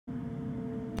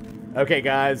Okay,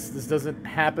 guys, this doesn't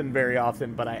happen very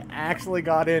often, but I actually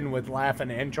got in with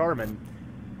Laphin and Charmin,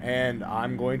 and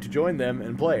I'm going to join them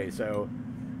and play, so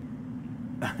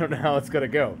I don't know how it's going to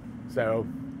go. So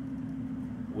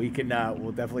we can,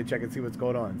 we'll definitely check and see what's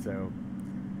going on, so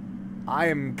I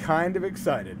am kind of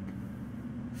excited.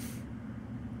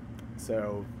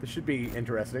 So this should be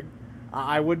interesting.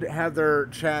 I would have their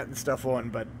chat and stuff on,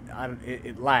 but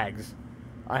it lags.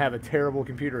 I have a terrible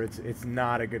computer. It's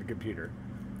not a good computer.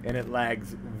 And it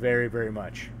lags very, very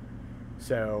much.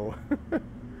 So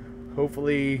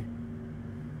hopefully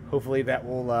that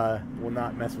will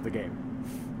not mess with the game.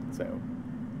 So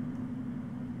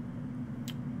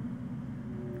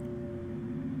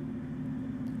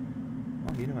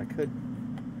well, you know, but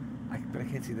I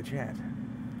can't see the chat.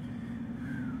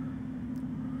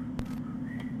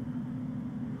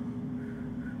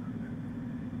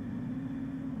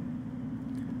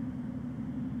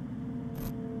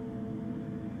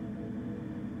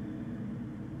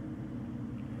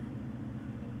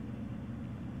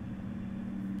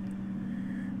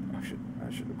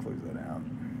 I should have closed that out.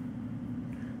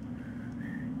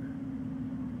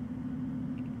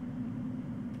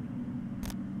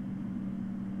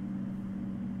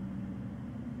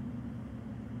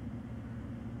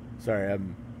 Sorry,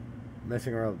 I'm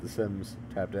messing around with The Sims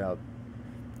tapped out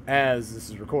as this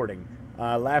is recording.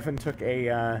 Laphin took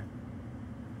a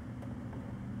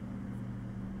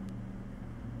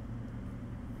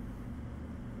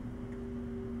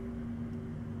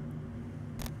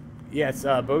yes,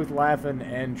 both Laphin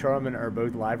and Charmin are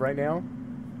both live right now,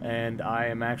 and I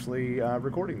am actually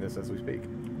recording this as we speak.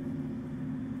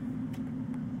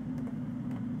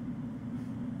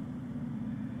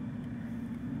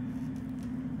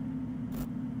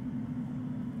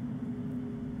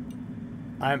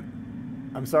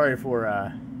 I'm sorry for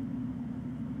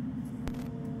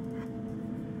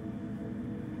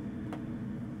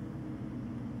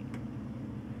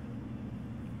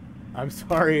I'm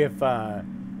sorry if the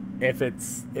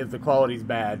quality's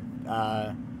bad.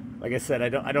 Like I said,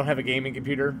 I don't have a gaming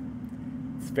computer.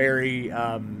 It's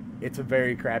it's a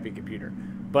very crappy computer.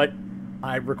 But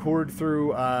I record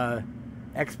through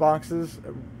Xbox's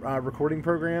recording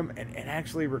program, and it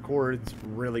actually records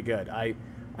really good. I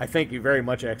thank you very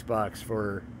much, Xbox,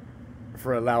 for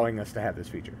allowing us to have this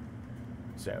feature.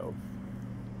 So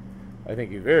I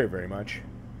thank you very, very much.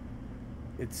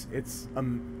 It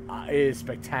is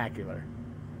spectacular.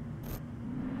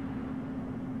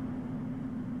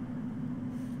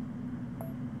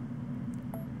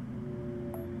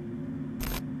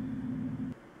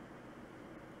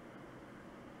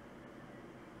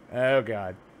 Oh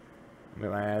God, I'm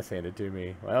gonna get my ass handed to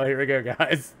me. Well, here we go,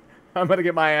 guys. I'm gonna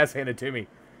get my ass handed to me.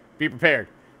 Be prepared.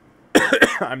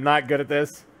 I'm not good at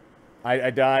this.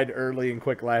 I died early and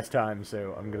quick last time,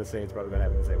 so I'm gonna say it's probably gonna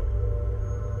happen the same way.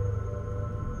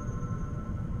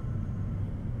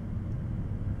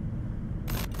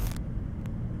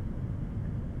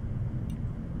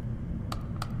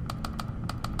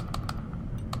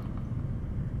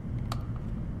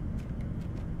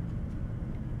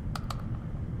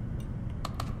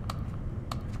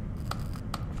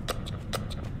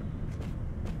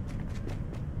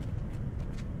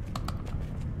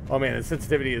 Oh man, the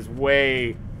sensitivity is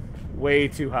way, way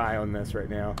too high on this right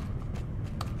now.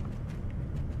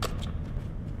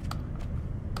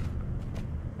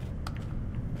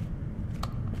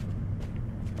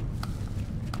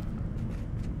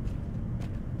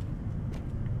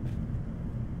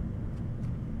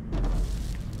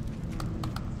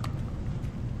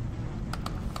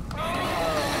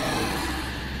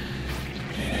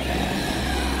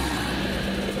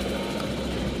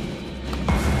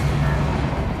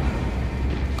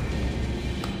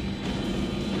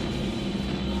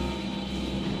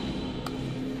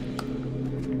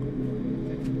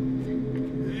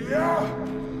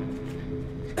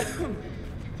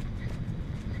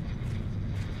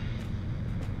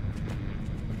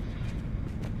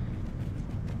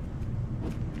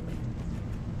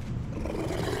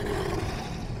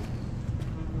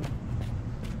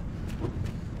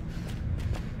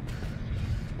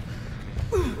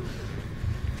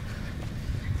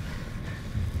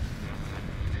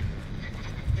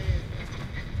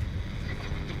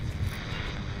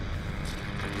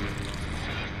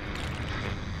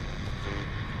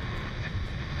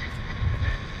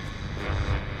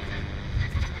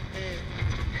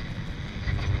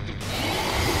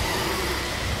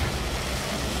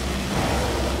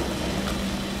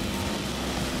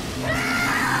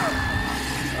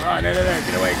 Oh, no, get away,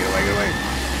 get away, get away.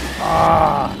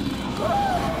 Ah.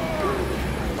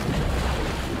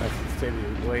 That's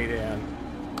sensitivity way down.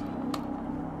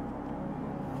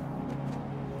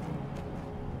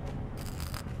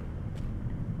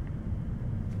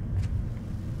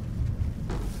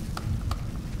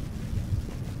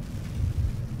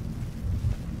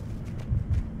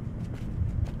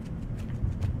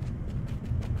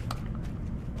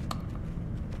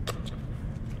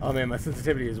 Oh man, my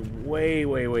sensitivity is way,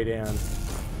 way, way down.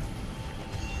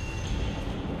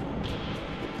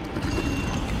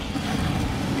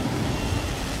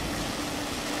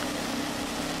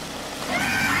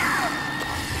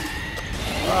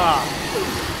 Ah.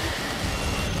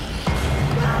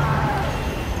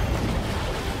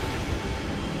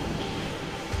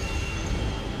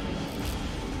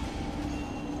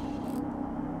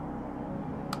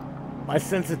 My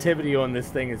sensitivity on this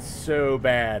thing is so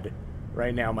bad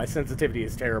right now. My sensitivity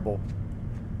is terrible.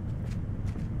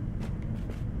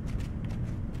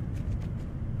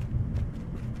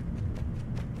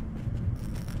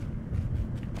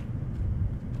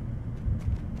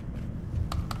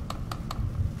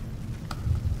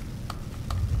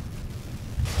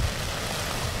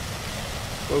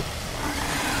 Whoa.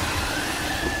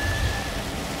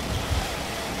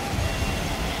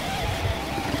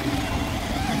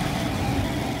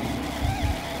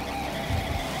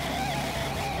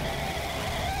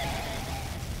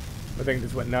 I think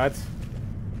this went nuts.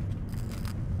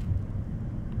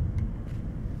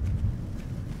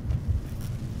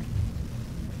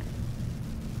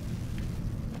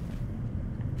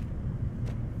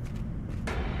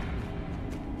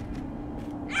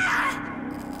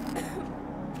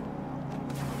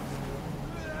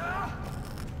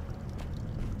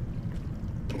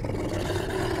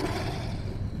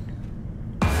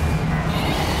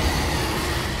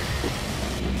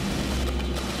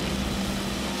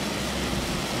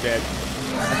 Dead.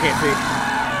 I can't see.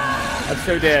 I'm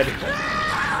so dead.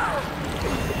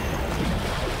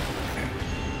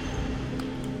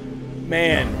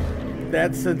 Man,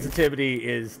 that sensitivity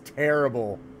is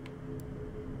terrible.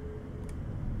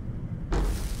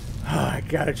 I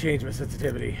gotta change my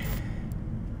sensitivity.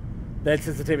 That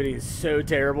sensitivity is so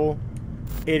terrible.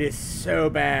 It is so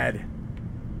bad.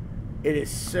 It is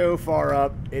so far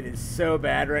up. It is so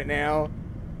bad right now.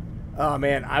 Oh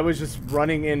man, I was just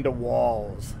running into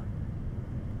walls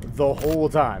the whole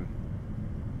time.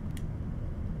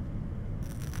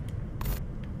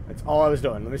 That's all I was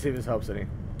doing. Let me see if this helps any.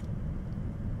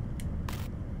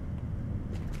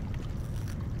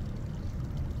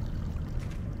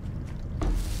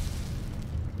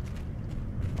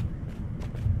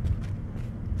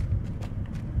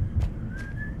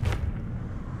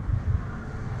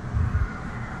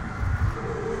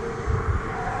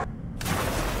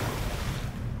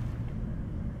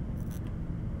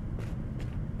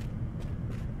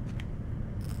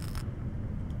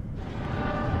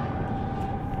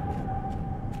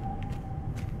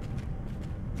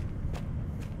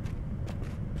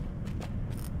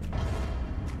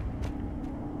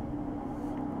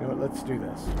 You know what, let's do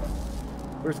this.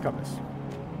 Where's compass?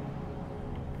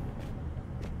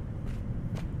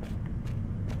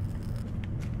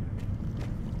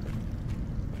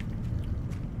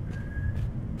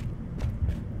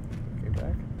 Okay,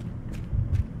 back.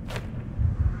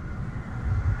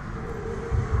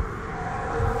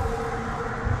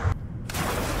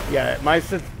 Yeah,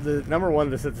 the number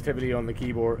one, the sensitivity on the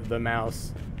keyboard, the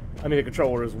mouse, I mean the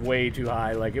controller is way too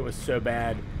high. Like it was so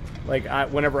bad. Like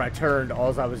whenever I turned,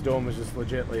 all I was doing was just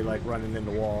legitly like running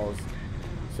into walls.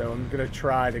 So I'm gonna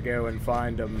try to go and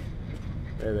find them.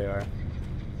 There they are.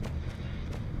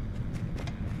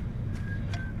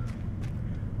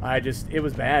 It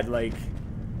was bad. Like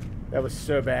that was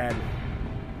so bad.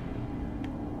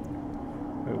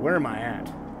 Wait, where am I at?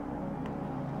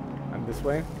 I'm this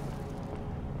way.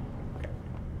 Okay.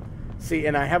 See,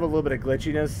 and I have a little bit of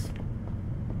glitchiness.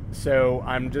 So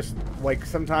I'm just like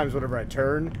sometimes whenever I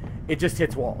turn, it just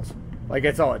hits walls. Like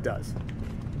that's all it does.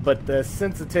 But the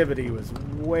sensitivity was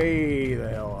way the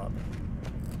hell up.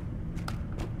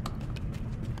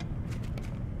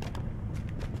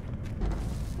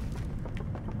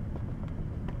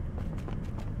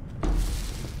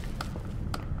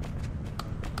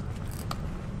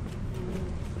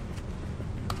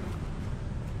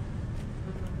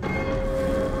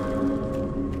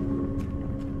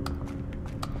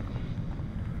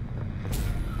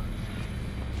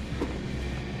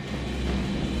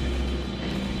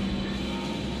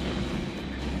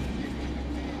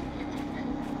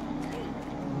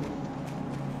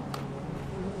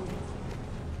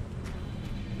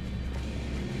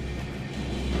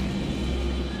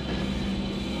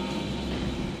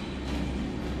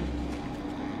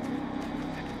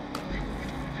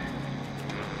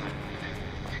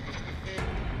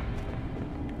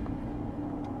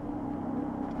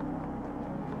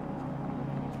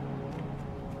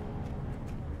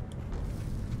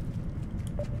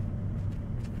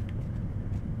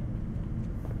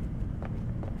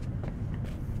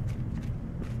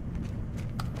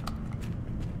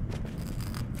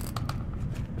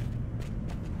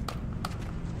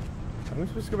 Am I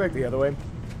supposed to go back the other way?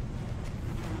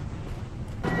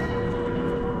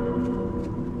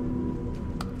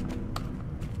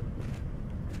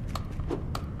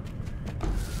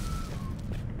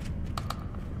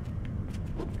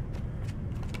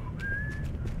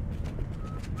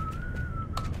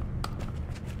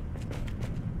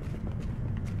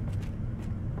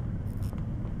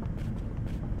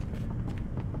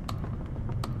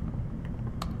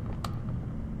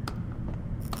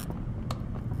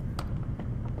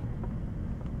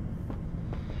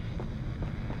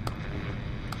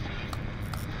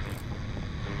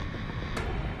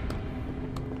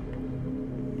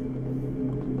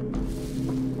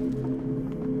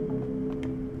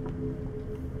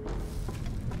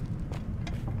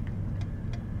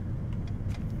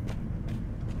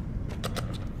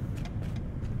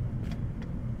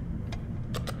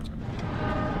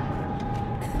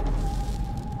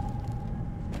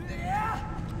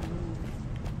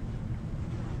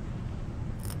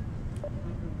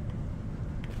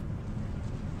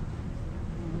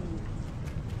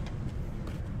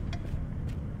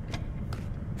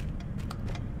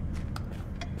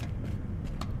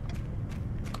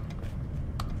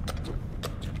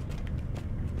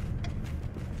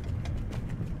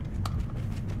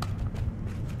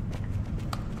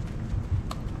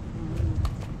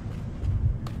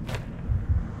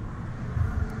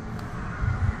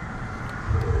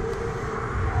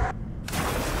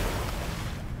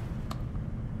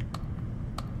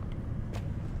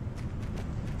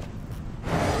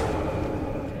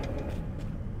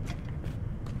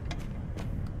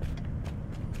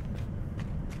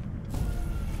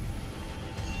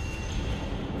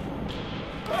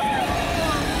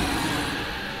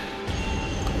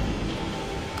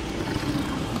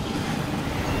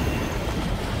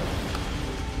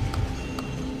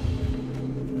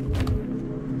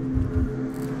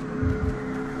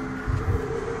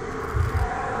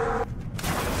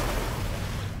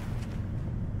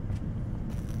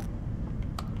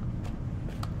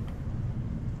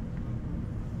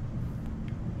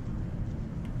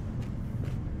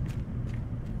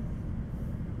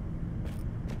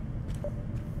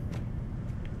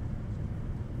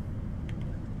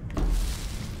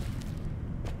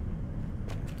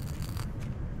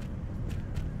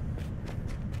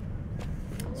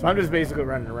 So I'm just basically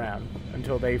running around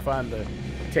until they find the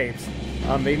tapes.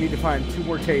 They need to find 2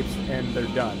 more tapes and they're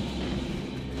done.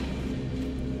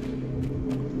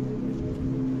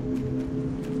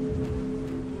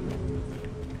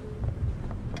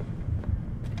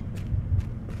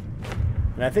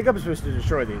 And I think I'm supposed to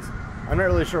destroy these. I'm not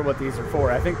really sure what these are for.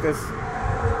 I think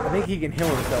he can heal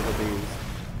himself with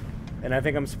these. And I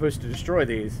think I'm supposed to destroy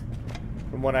these,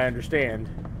 from what I understand.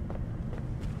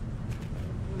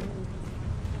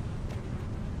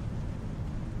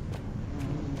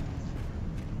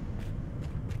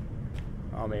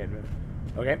 Oh man.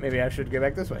 Okay, maybe I should go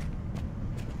back this way.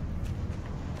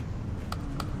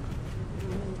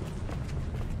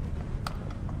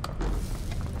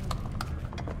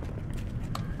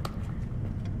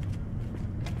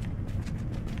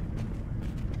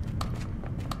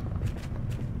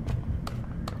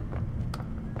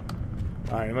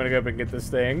 Alright, I'm gonna go up and get this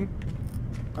thing.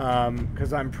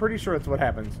 Because I'm pretty sure that's what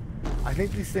happens. I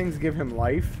think these things give him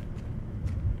life.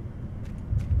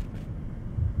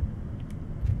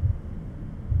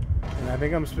 And I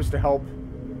think I'm supposed to help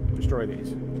destroy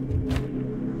these.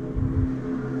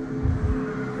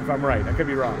 If I'm right, I could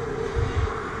be wrong.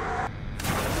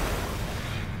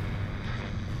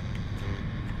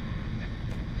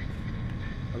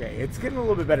 Okay, it's getting a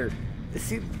little bit better.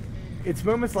 See, it's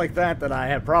moments like that that I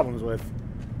have problems with.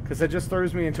 Because it just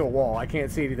throws me into a wall. I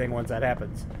can't see anything once that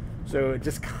happens. So it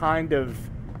just kind of...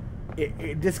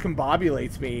 It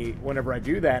discombobulates me whenever I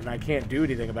do that, and I can't do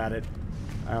anything about it.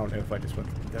 I don't know if I just went...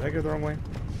 Did I go the wrong way? I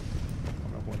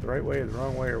don't know if I went the right way or the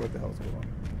wrong way, or what the hell's going on.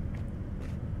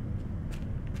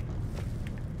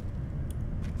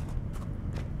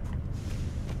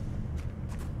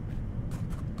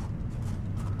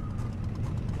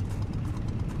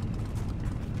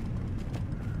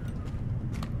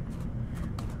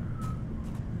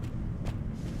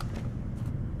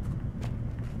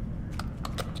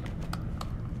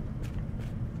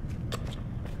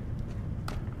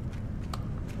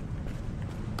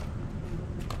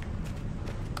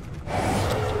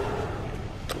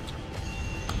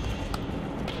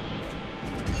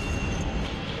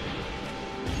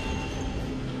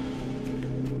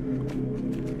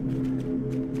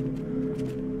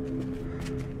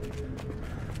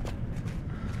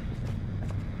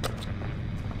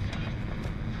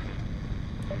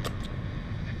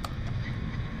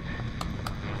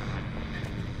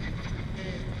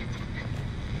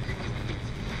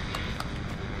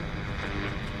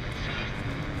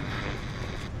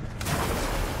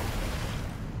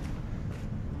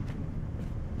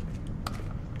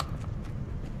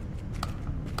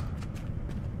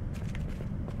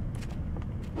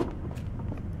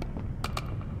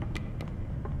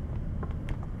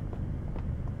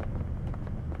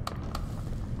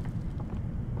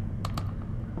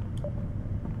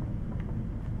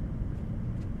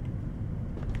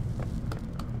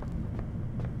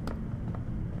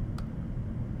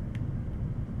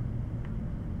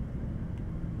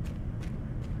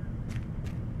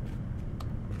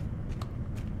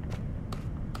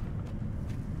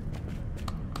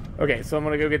 Okay, so I'm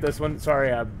gonna go get this one.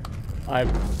 Sorry, I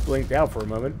blinked out for a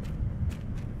moment.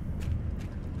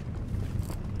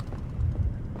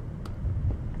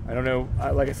 I don't know.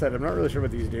 Like I said, I'm not really sure what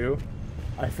these do.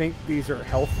 I think these are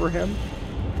health for him.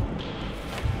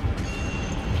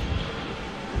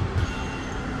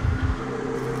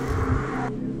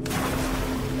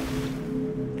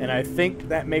 And I think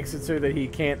that makes it so that he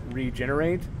can't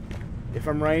regenerate. If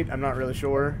I'm right, I'm not really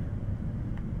sure.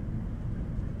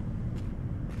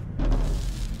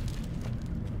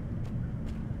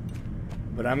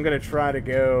 But I'm gonna try to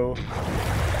go...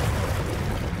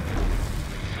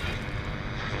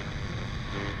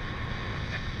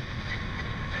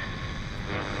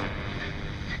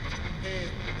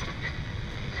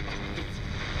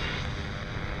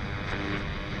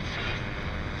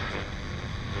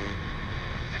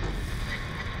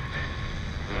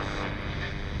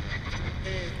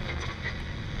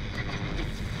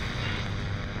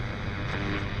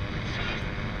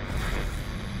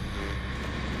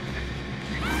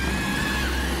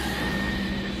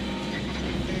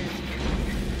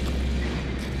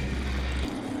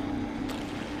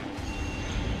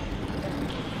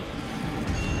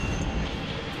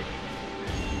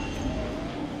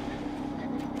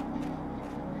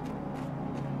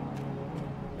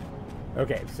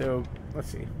 Okay, so let's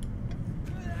see.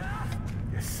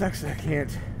 It sucks that I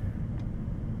can't.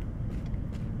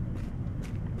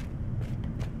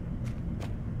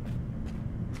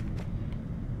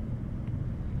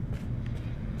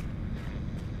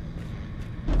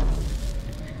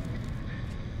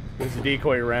 There's a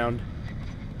decoy around.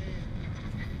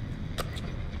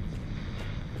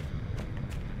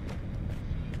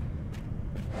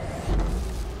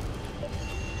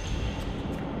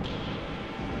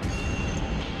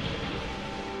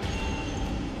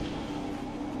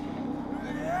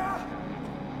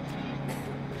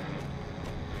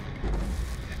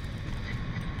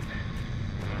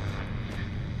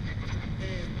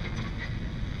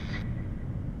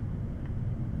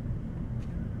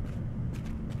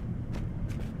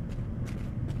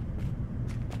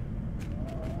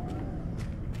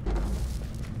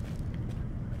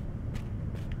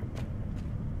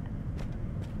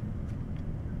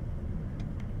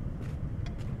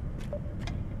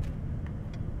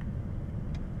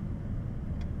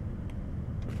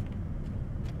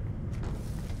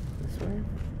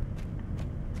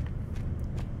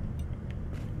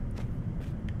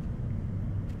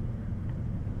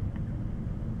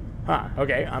 Huh,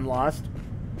 okay, I'm lost.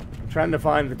 I'm trying to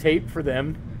find the tape for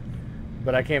them,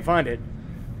 but I can't find it.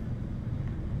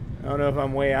 I don't know if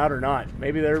I'm way out or not.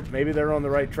 Maybe they're on the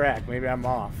right track. Maybe I'm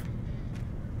off.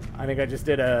 I think I just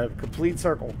did a complete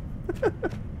circle.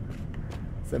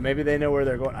 So maybe they know where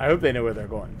they're going. I hope they know where they're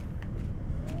going.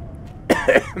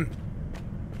 I'm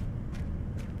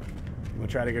gonna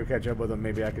try to go catch up with them.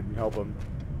 Maybe I can help them.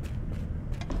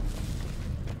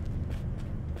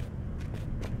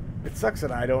 It sucks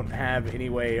that I don't have any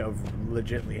way of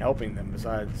legitimately helping them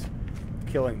besides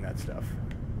killing that stuff.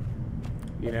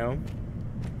 You know?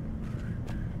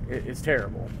 It's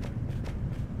terrible.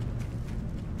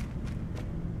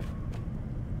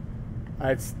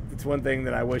 It's one thing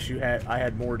that I wish I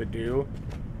had more to do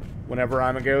whenever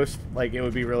I'm a ghost. Like, it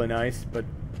would be really nice, but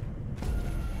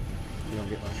you don't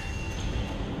get much.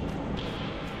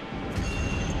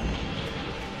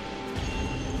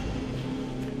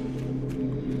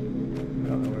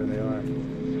 I don't know where they are. I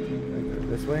think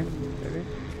they're this way, maybe?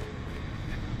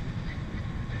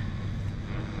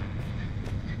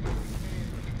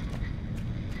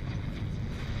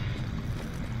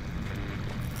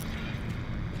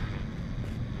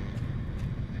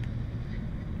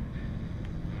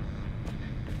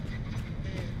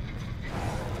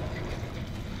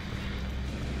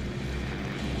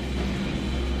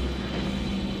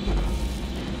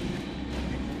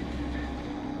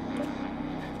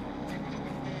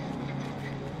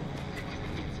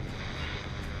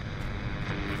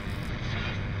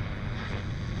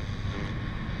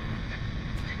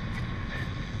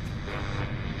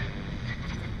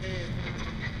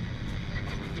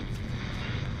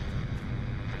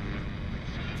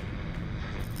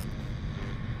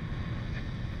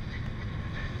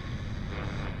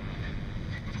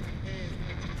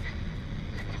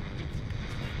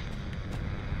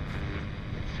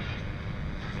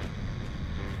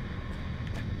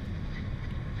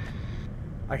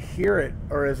 I hear it,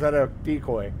 or is that a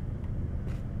decoy?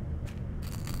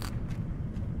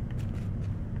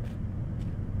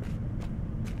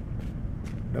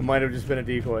 That might have just been a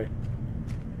decoy.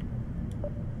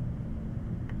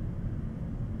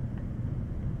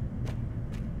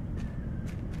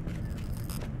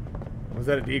 Was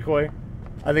that a decoy?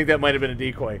 I think that might have been a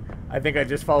decoy. I think I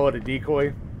just followed a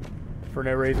decoy for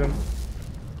no reason.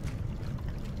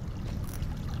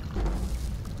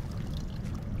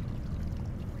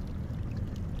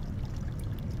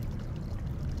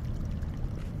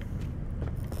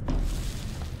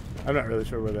 I'm not really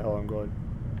sure where the hell I'm going.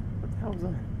 What the hell was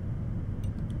that?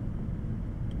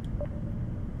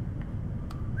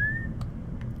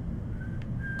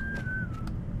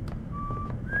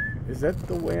 Is that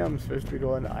the way I'm supposed to be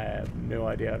going? I have no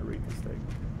idea how to read this thing.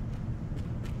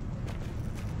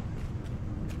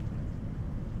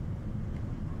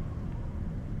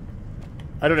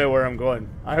 I don't know where I'm going.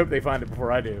 I hope they find it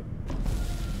before I do.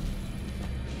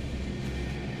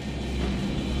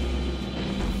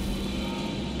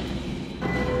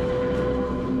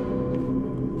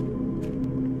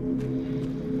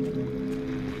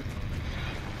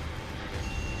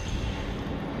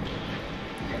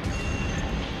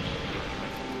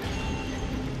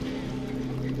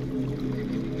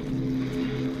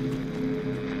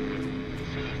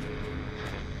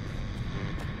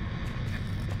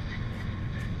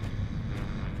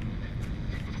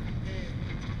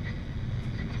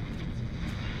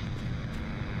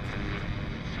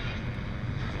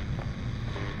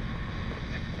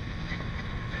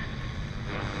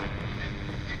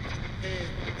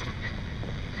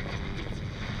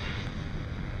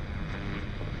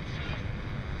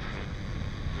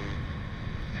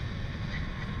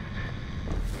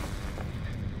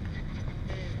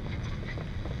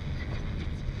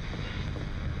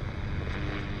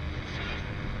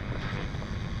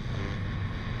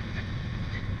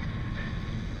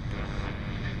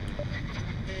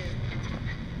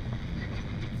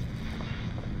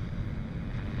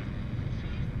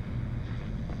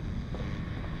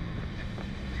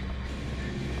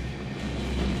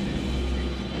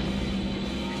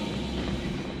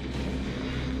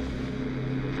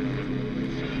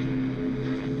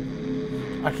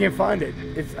 I can't find it.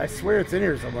 I swear it's in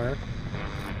here somewhere.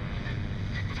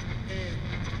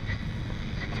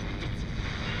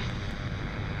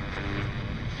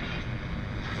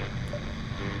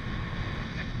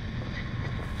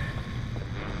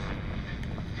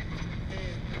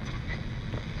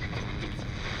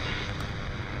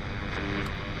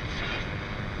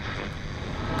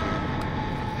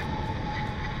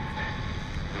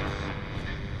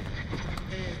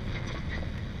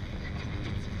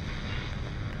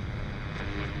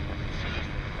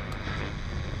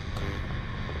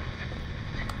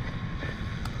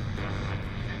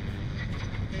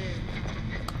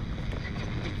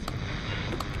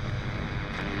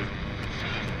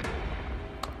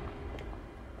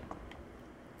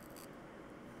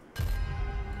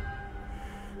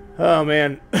 Oh,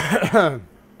 man. I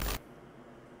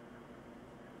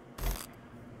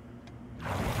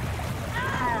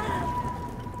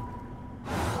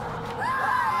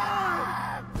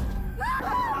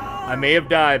may have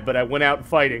died, but I went out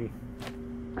fighting.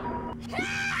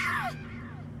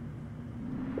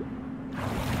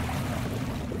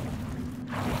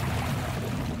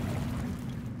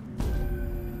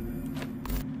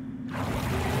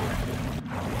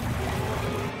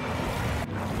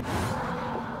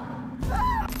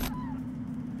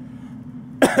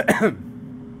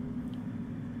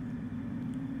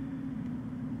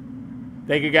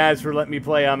 Thank you guys for letting me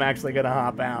play. I'm actually gonna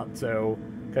hop out, so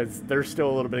because there's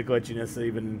still a little bit of glitchiness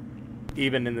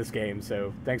even in this game.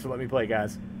 So thanks for letting me play,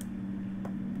 guys.